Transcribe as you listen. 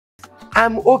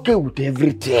I'm okay with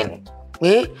everything.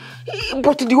 Eh?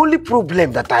 But the only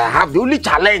problem that I have, the only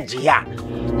challenge here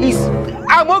is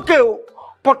I'm okay.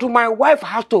 But my wife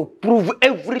has to approve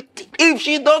everything. If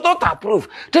she does not approve,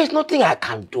 there's nothing I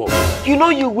can do. You know,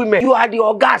 you women, you are the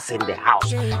organs in the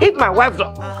house. If my wife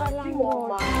don't...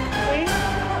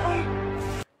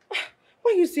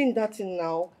 Why are you saying that thing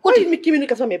now? Why are you making me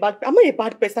look as I'm a bad person? Am I a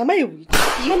bad person? Am I a witch?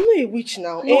 I'm not a witch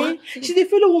now. Eh? She's a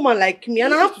fellow woman like me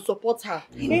and I have to support her.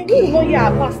 Eh? You will not hear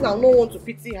her pass now, no one to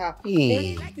pity her.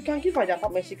 Eh? You can give her the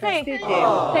apartment, she can stay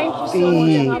there. Thank you so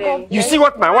much. You see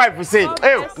what my wife is saying?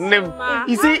 Hey,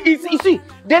 you see,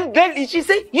 then she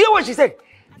said, you know what she said?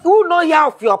 You will not hear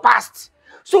of your past.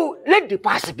 So let the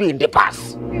past be in the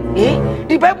past. Eh?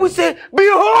 The Bible says,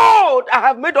 behold, I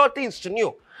have made all things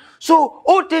new. So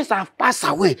all things have passed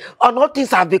away, and all things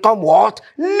have become what?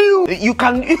 New. You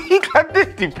can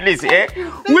take the place, eh?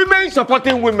 Women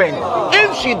supporting women.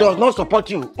 If she does not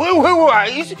support you,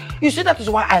 you see that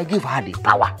is why I give her the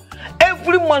power.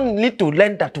 Every man need to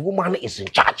learn that woman is in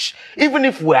charge. Even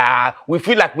if we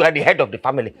feel like we are the head of the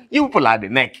family, you people are the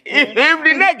neck. If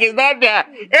the neck is not there,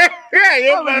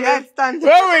 where will the head stand?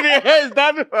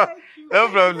 No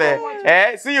problem.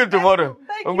 Eh? See you tomorrow.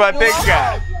 I'm going to take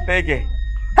care. Take care.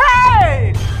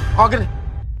 Hey! Okay.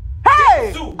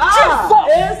 Hey!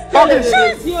 Okay.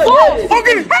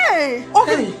 Hey!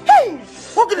 Okay. Hey!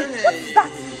 What is that?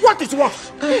 What is what?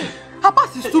 Her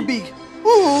past is too big.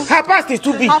 Her past is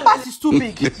too big. Her past is too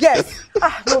big. Yes.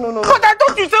 No. But I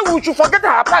thought you said we should forget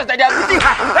her past. That they are beating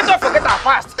her. Let's not forget her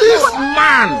past.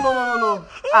 Man. No.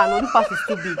 No, this past is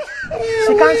too big.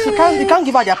 You can't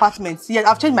give her the apartment. Yeah,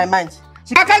 I've changed my mind.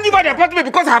 I can't give her the apartment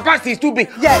because her past is too big.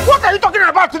 Yes. What are you talking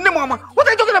about today, Mama? What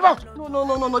are you talking about?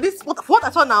 No. This what I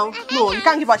saw now. No, you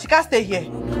can't give her. She can't stay here.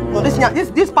 No,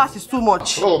 this past is too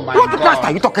much. Oh my God. What past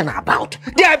are you talking about?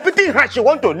 They are beating her. She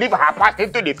wants to live her past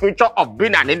into the future of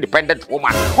being an independent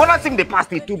woman. When I think the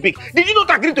past is too big, did you not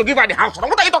agree to give her the house?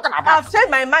 What are you talking about? I've changed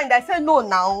my mind. I said no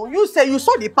now. You say you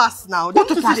saw the past now. What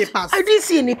Don't you see the past? I didn't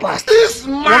see any past. This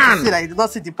man. What you say that you did not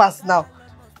see the past now?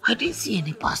 I didn't see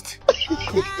any past.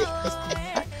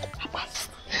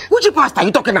 Which past are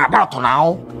you talking about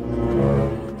now?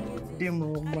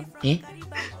 Mama. Eh?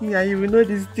 Yeah, you will know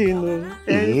this thing. No?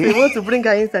 You want to bring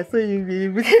her inside so you will be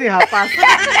visiting her past.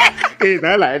 It's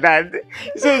not like that.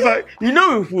 So, you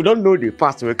know, if we don't know the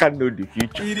past, we can't know the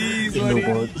future. It is you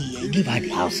know, but give her the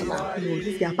house now. No,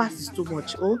 their past is too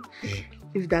much. Oh?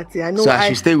 If that's it, I know. So I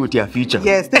should stay with your future?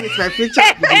 Yes, stay with my future.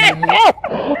 Leave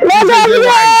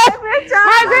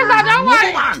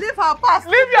her past.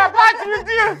 Leave your past with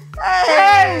you.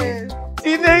 Hey!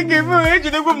 She didn't give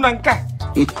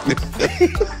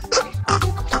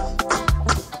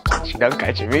She don't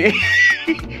catch me.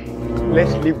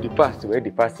 Let's leave the past where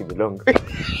the past belongs. They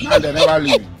never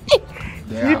leave.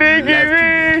 She didn't give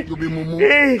me. To be mumu.